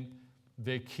Thailand,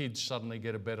 their kids suddenly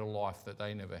get a better life that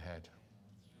they never had.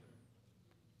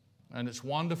 And it's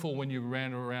wonderful when you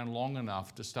ran around long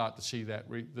enough to start to see that.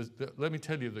 Let me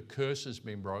tell you, the curse has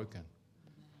been broken.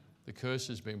 The curse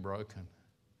has been broken.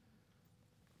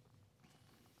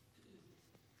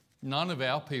 None of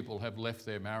our people have left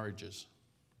their marriages.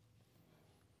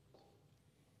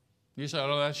 You say,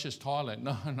 oh, that's just Thailand.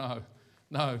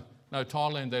 No,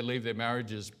 Thailand, they leave their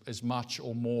marriages as much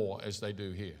or more as they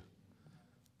do here.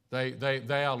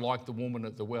 They are like the woman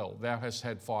at the well. Thou hast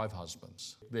had 5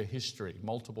 husbands. Their history,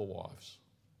 multiple wives.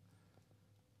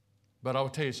 But I will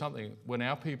tell you something, when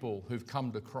our people who've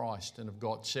come to Christ and have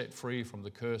got set free from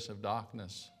the curse of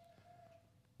darkness,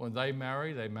 when they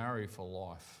marry for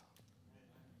life.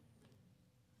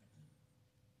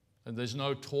 And there's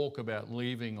no talk about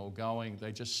leaving or going,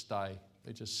 they just stay.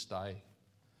 They just stay.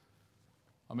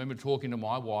 I remember talking to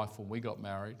my wife when we got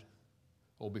married,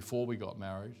 or before we got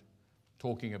married,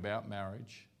 talking about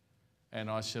marriage. And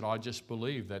I said, I just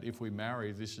believe that if we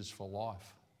marry, this is for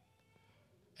life.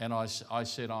 And I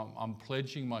said, I'm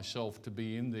pledging myself to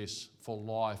be in this for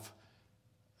life.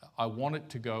 I want it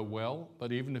to go well,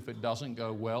 but even if it doesn't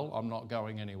go well, I'm not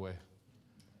going anywhere.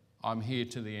 I'm here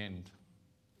to the end.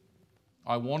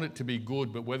 I want it to be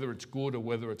good, but whether it's good or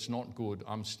whether it's not good,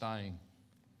 I'm staying.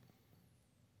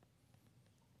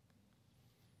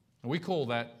 And we call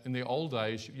that, in the old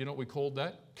days, you know what we called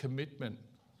that? Commitment.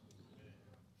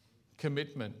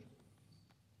 Commitment.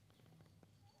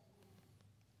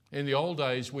 In the old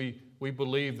days, we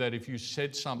believed that if you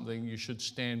said something, you should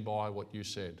stand by what you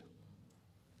said.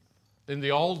 In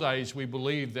the old days, we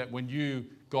believed that when you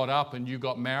got up and you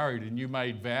got married and you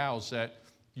made vows, that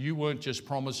you weren't just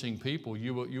promising people,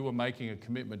 you were making a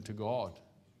commitment to God.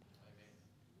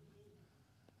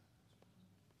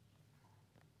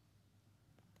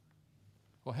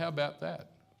 Well, how about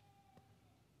that?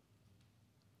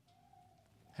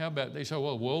 How about they say,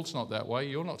 well, the world's not that way.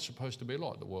 You're not supposed to be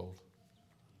like the world.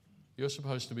 You're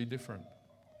supposed to be different.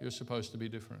 You're supposed to be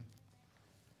different.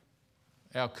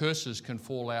 Our curses can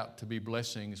fall out to be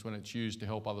blessings when it's used to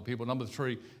help other people. Number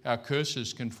 3, our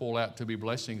curses can fall out to be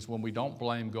blessings when we don't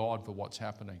blame God for what's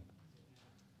happening.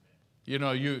 You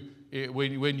know,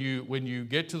 when you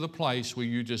get to the place where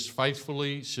you just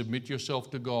faithfully submit yourself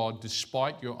to God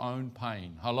despite your own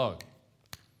pain. Hello.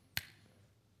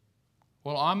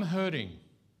 Well, I'm hurting.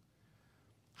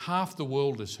 Half the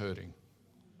world is hurting.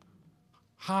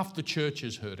 Half the church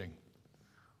is hurting.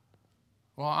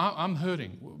 Well, I'm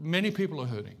hurting. Many people are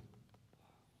hurting.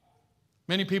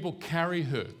 Many people carry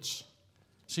hurts.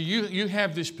 So you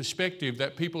have this perspective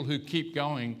that people who keep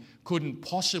going couldn't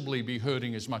possibly be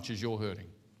hurting as much as you're hurting.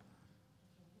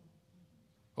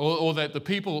 Or that the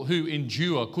people who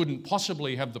endure couldn't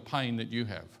possibly have the pain that you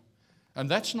have. And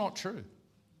that's not true.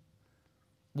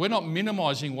 We're not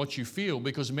minimizing what you feel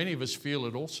because many of us feel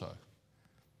it also.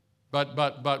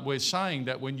 But we're saying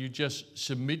that when you just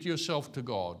submit yourself to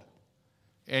God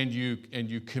and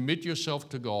you commit yourself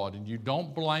to God and you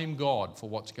don't blame God for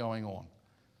what's going on,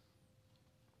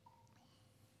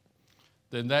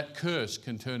 then that curse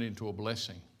can turn into a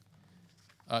blessing.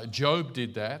 Job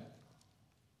did that,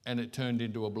 and it turned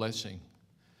into a blessing.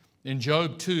 In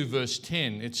Job 2, verse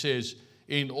 10, it says,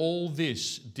 "In all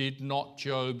this did not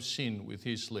Job sin with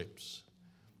his lips.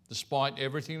 Despite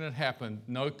everything that happened,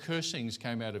 no cursings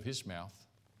came out of his mouth."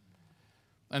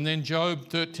 And then Job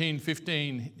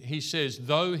 13:15, he says,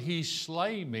 "Though he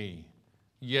slay me,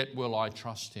 yet will I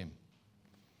trust him.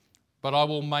 But I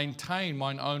will maintain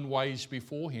mine own ways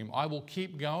before him. I will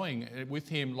keep going with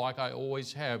him like I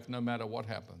always have, no matter what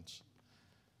happens."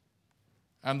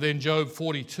 And then Job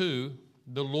 42,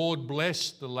 "The Lord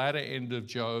blessed the latter end of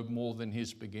Job more than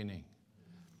his beginning.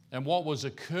 And what was a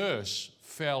curse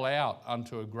fell out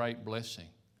unto a great blessing."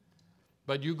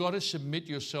 But you've got to submit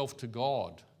yourself to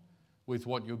God with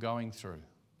what you're going through.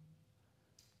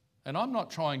 And I'm not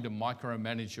trying to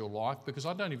micromanage your life because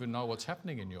I don't even know what's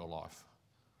happening in your life.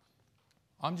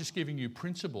 I'm just giving you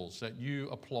principles that you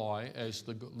apply as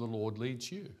the Lord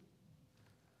leads you.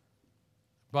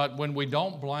 But when we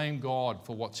don't blame God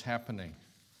for what's happening,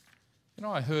 you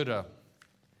know, I heard a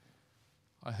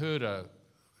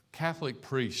Catholic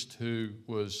priest who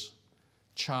was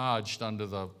charged under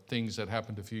the things that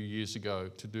happened a few years ago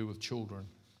to do with children.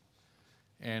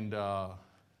 And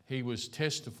he was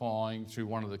testifying through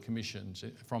one of the commissions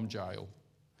from jail.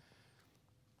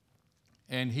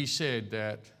 And he said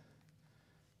that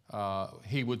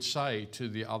he would say to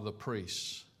the other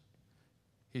priests,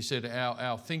 he said,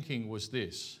 our thinking was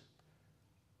this: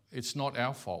 it's not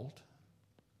our fault,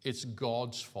 it's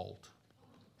God's fault.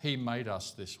 He made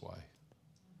us this way.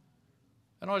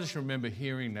 And I just remember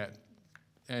hearing that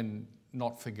and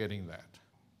not forgetting that.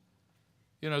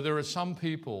 You know, there are some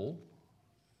people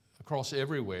across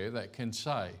everywhere that can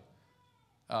say,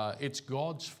 it's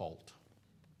God's fault.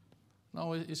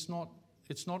 No, it's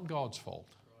not God's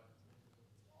fault.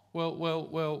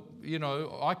 Well, you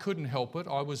know, I couldn't help it.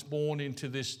 I was born into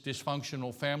this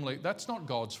dysfunctional family. That's not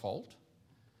God's fault.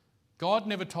 God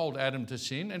never told Adam to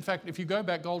sin. In fact, if you go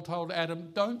back, God told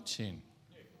Adam, don't sin.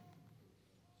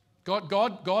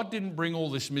 God didn't bring all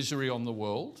this misery on the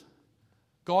world.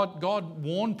 God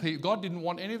warned people. God didn't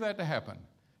want any of that to happen.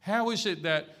 How is it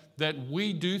that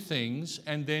we do things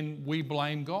and then we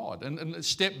blame God? And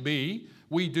step B,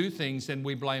 we do things and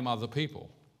we blame other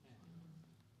people.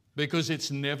 Because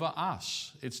it's never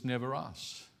us. It's never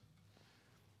us.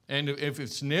 And if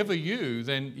it's never you,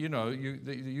 then, you know,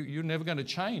 you're never going to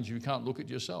change. You can't look at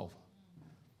yourself.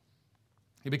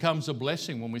 It becomes a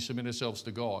blessing when we submit ourselves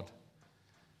to God.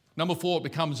 Number 4, it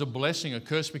becomes a blessing. A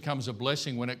curse becomes a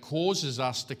blessing when it causes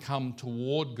us to come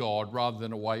toward God rather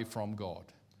than away from God.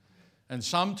 And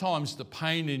sometimes the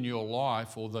pain in your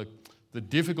life or the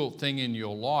difficult thing in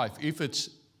your life, if it's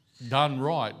done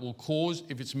right,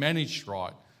 if it's managed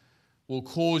right, will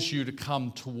cause you to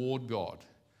come toward God.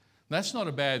 That's not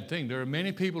a bad thing. There are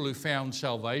many people who found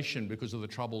salvation because of the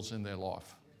troubles in their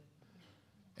life.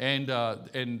 And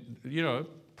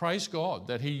praise God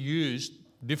that He used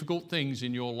difficult things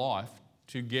in your life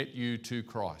to get you to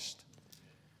Christ.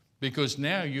 Because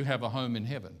now you have a home in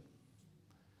heaven.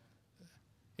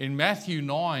 In Matthew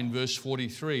 9, verse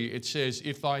 43, it says,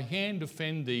 "If thy hand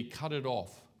offend thee, cut it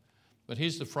off." But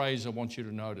here's the phrase I want you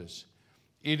to notice.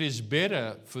 "It is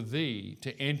better for thee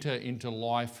to enter into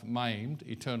life maimed,"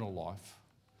 eternal life,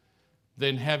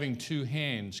 "than having 2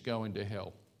 hands go into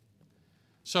hell."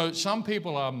 So some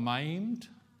people are maimed,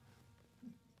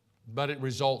 but it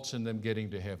results in them getting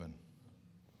to heaven.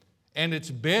 And it's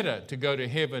better to go to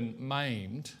heaven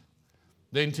maimed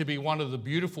than to be one of the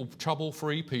beautiful,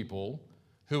 trouble-free people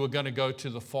who are going to go to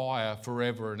the fire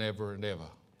forever and ever and ever.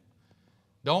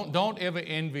 Don't ever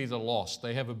envy the lost.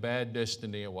 They have a bad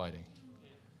destiny awaiting.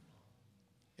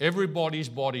 Everybody's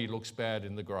body looks bad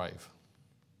in the grave.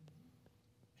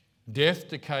 Death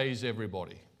decays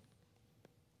everybody.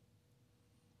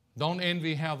 Don't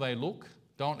envy how they look.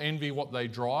 Don't envy what they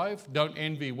drive. Don't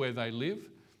envy where they live.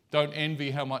 Don't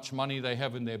envy how much money they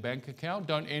have in their bank account.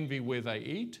 Don't envy where they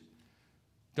eat.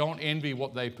 Don't envy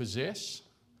what they possess.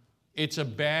 It's a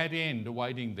bad end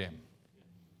awaiting them.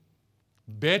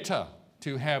 Better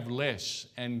to have less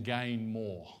and gain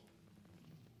more.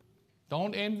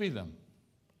 Don't envy them.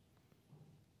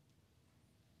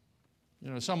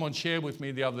 Someone shared with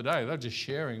me the other day, they're just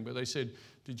sharing, but they said,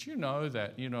 "Did you know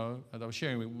that, they were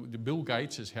sharing, Bill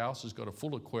Gates' house has got a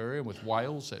full aquarium with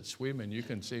whales that swim and you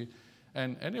can see,"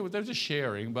 and they're just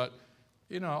sharing, but,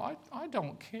 I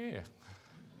don't care.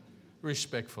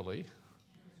 Respectfully,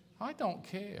 I don't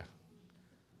care.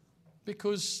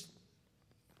 Because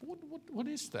what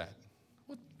is that?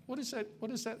 What is that?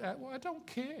 What is that? Well, I don't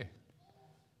care.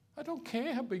 I don't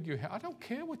care how big your house. I don't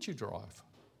care what you drive.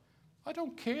 I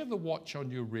don't care the watch on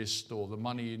your wrist or the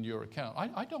money in your account.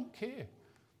 I don't care.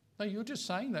 No, you're just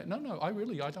saying that. No, I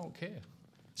don't care.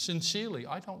 Sincerely,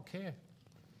 I don't care.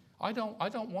 I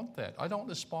don't want that. I don't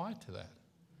aspire to that.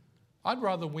 I'd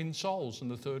rather win souls in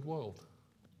the third world.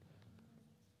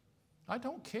 I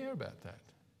don't care about that.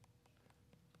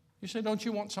 You say, "Don't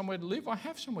you want somewhere to live?" I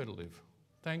have somewhere to live.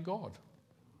 Thank God.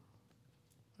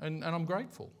 And I'm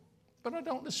grateful. But I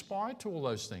don't aspire to all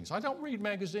those things. I don't read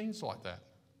magazines like that.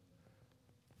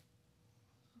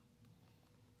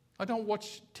 I don't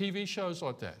watch TV shows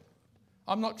like that.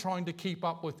 I'm not trying to keep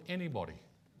up with anybody.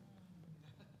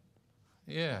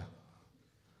 Yeah.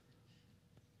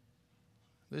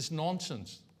 This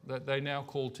nonsense that they now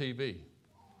call TV.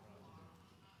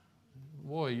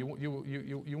 Boy,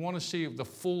 you want to see the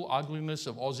full ugliness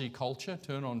of Aussie culture?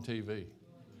 Turn on TV.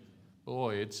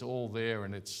 Boy, it's all there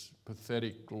in its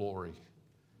pathetic glory.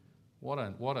 What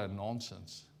a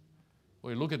nonsense.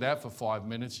 Well, you look at that for 5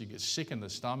 minutes, you get sick in the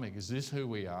stomach. Is this who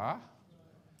we are?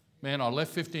 Man, I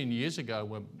left 15 years ago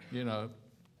when,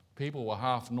 people were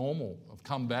half normal. I've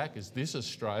come back. Is this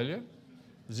Australia?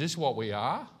 Is this what we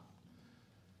are?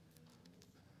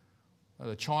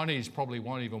 The Chinese probably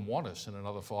won't even want us in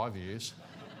another 5 years.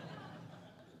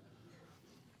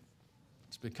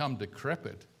 It's become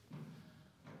decrepit.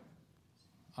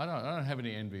 I don't have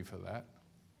any envy for that.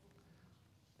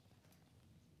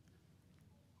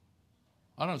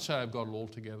 I don't say I've got it all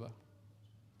together.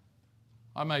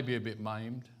 I may be a bit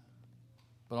maimed,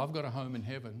 but I've got a home in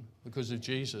heaven because of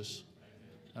Jesus,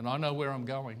 and I know where I'm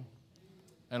going,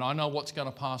 and I know what's going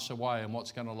to pass away and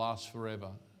what's going to last forever.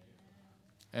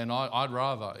 And I'd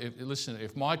rather,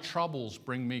 if my troubles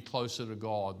bring me closer to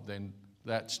God, then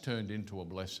that's turned into a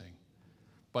blessing.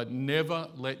 But never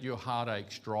let your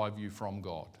heartaches drive you from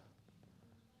God.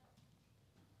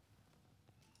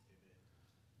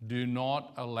 Do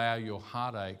not allow your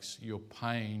heartaches, your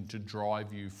pain to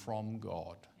drive you from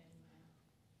God.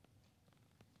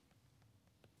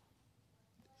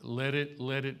 Let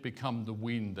it become the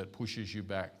wind that pushes you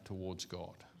back towards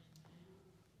God.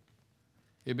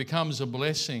 It becomes a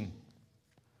blessing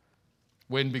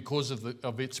when, because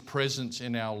of its presence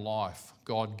in our life,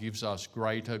 God gives us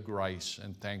greater grace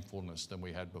and thankfulness than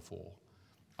we had before.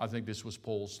 I think this was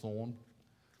Paul's thorn.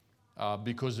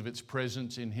 Because of its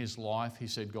presence in his life, he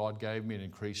said, "God gave me an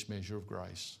increased measure of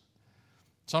grace."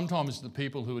 Sometimes the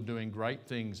people who are doing great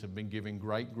things have been given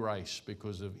great grace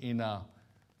because of inner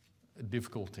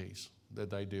difficulties that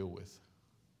they deal with.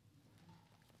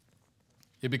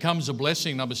 It becomes a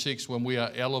blessing, number 6, when we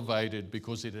are elevated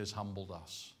because it has humbled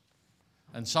us.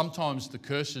 And sometimes the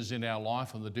curses in our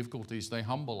life and the difficulties, they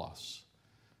humble us.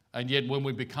 And yet when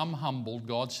we become humbled,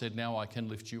 God said, now I can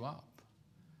lift you up.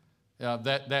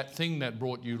 That thing that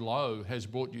brought you low has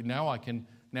brought you, now I can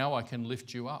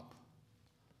lift you up.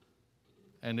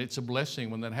 And it's a blessing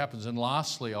when that happens. And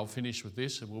lastly, I'll finish with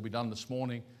this, and we'll be done this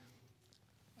morning.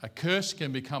 A curse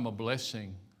can become a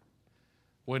blessing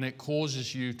when it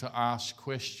causes you to ask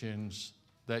questions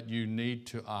that you need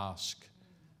to ask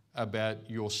about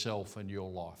yourself and your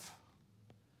life.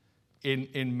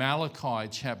 In Malachi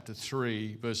chapter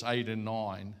 3, verse 8 and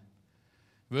 9,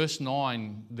 verse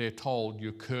 9, they're told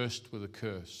you're cursed with a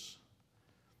curse.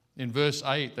 In verse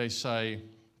 8, they say,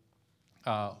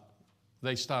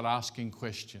 they start asking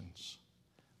questions.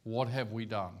 What have we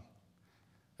done?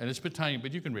 And it's pertaining,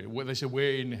 but you can read it. They say,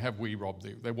 wherein have we robbed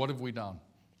thee? What have we done?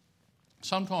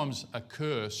 Sometimes a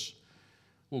curse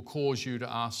will cause you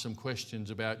to ask some questions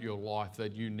about your life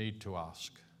that you need to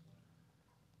ask.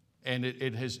 And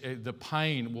the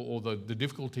pain or the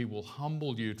difficulty will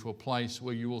humble you to a place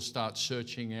where you will start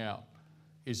searching out,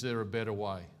 is there a better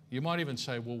way? You might even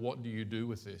say, well, what do you do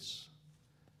with this?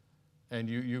 And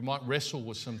you might wrestle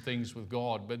with some things with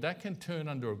God, but that can turn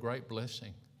under a great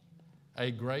blessing. A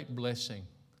great blessing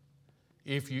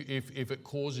if it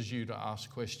causes you to ask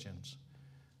questions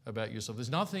about yourself. There's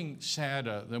nothing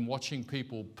sadder than watching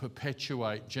people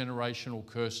perpetuate generational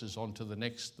curses onto the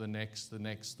next, the next, the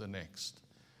next, the next.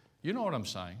 You know what I'm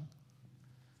saying?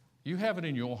 You have it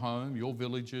in your home, your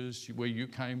villages, where you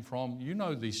came from. You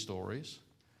know these stories.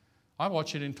 I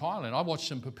watch it in Thailand. I watch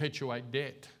them perpetuate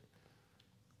debt.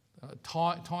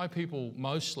 Thai people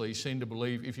mostly seem to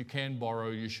believe if you can borrow,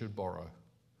 you should borrow.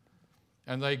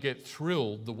 And they get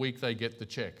thrilled the week they get the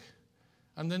check.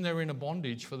 And then they're in a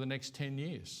bondage for the next 10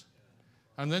 years.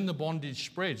 And then the bondage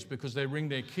spreads because they ring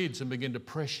their kids and begin to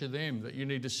pressure them that you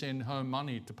need to send home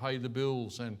money to pay the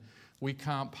bills, and we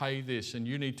can't pay this, and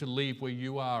you need to leave where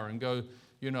you are and go,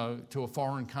 to a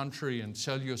foreign country and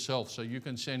sell yourself so you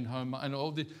can send home. And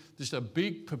all this, just a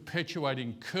big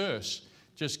perpetuating curse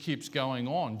just keeps going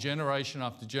on, generation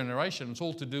after generation. It's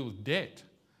all to do with debt.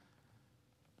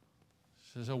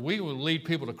 So we will lead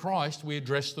people to Christ. We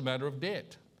address the matter of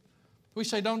debt. We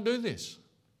say, don't do this.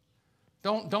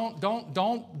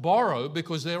 Don't borrow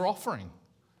because they're offering.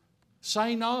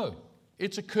 Say no.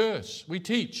 It's a curse. We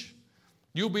teach.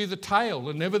 You'll be the tail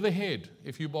and never the head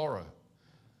if you borrow.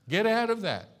 Get out of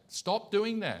that. Stop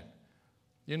doing that.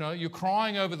 You're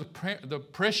crying over the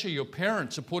pressure your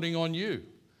parents are putting on you.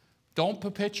 Don't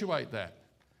perpetuate that.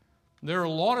 There are a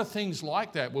lot of things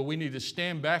like that where we need to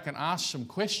stand back and ask some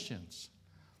questions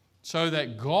so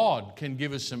that God can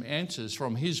give us some answers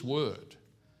from His Word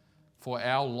for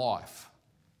our life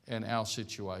and our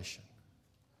situation.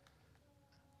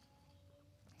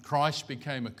 Christ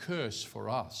became a curse for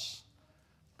us,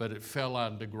 but it fell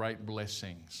under great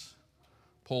blessings.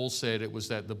 Paul said it was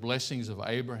that the blessings of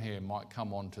Abraham might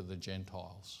come on to the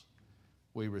Gentiles.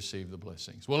 We receive the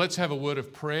blessings. Well, let's have a word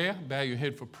of prayer. Bow your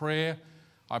head for prayer.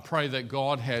 I pray that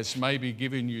God has maybe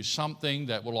given you something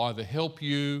that will either help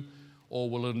you or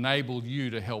will enable you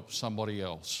to help somebody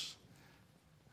else.